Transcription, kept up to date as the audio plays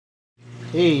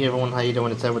Hey everyone, how you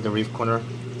doing? It's Ed with the Reef Corner.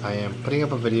 I am putting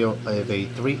up a video of a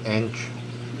 3-inch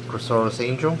Chrysurus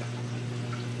angel.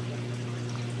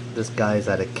 This guy is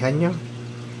out of Kenya.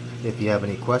 If you have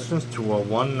any questions,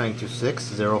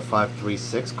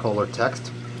 201-926-0536, call or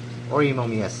text, or email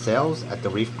me at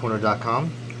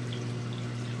sales@TheReefCorner.com.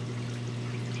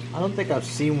 I don't think I've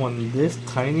seen one this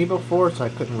tiny before, so I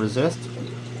couldn't resist.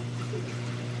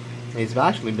 He's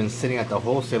actually been sitting at the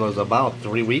wholesalers about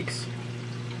 3 weeks.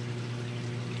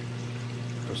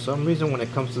 For some reason, when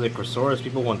it comes to the Chrysurus,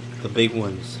 people want the big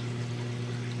ones.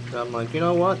 So I'm like, you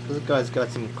know what? This guy's got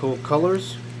some cool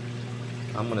colors.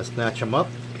 I'm gonna snatch him up.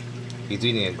 He's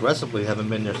eating aggressively. Haven't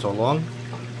been there so long.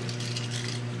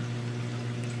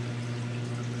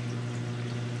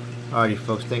 Alrighty,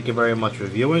 folks. Thank you very much for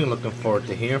viewing. Looking forward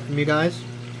to hearing from you guys.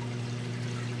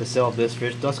 The sale of this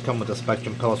fish does come with the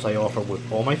spectrum colors I offer with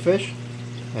all my fish,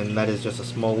 and that is just a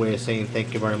small way of saying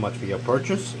thank you very much for your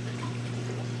purchase.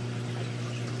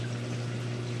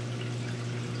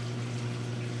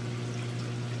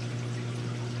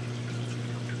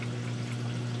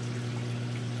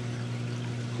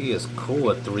 He is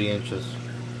cool at 3 inches.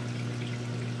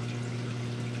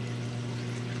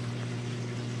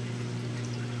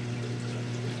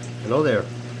 Hello there.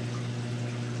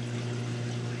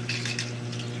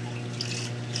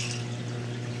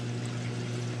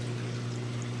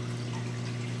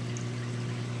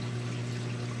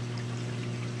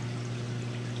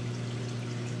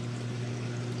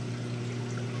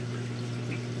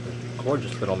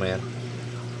 Gorgeous little man.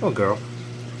 Oh girl.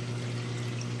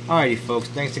 Alrighty folks,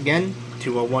 thanks again.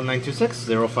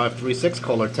 201-926-0536,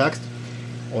 call or text,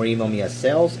 or email me at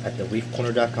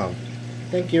sales@thereefcorner.com.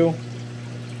 Thank you.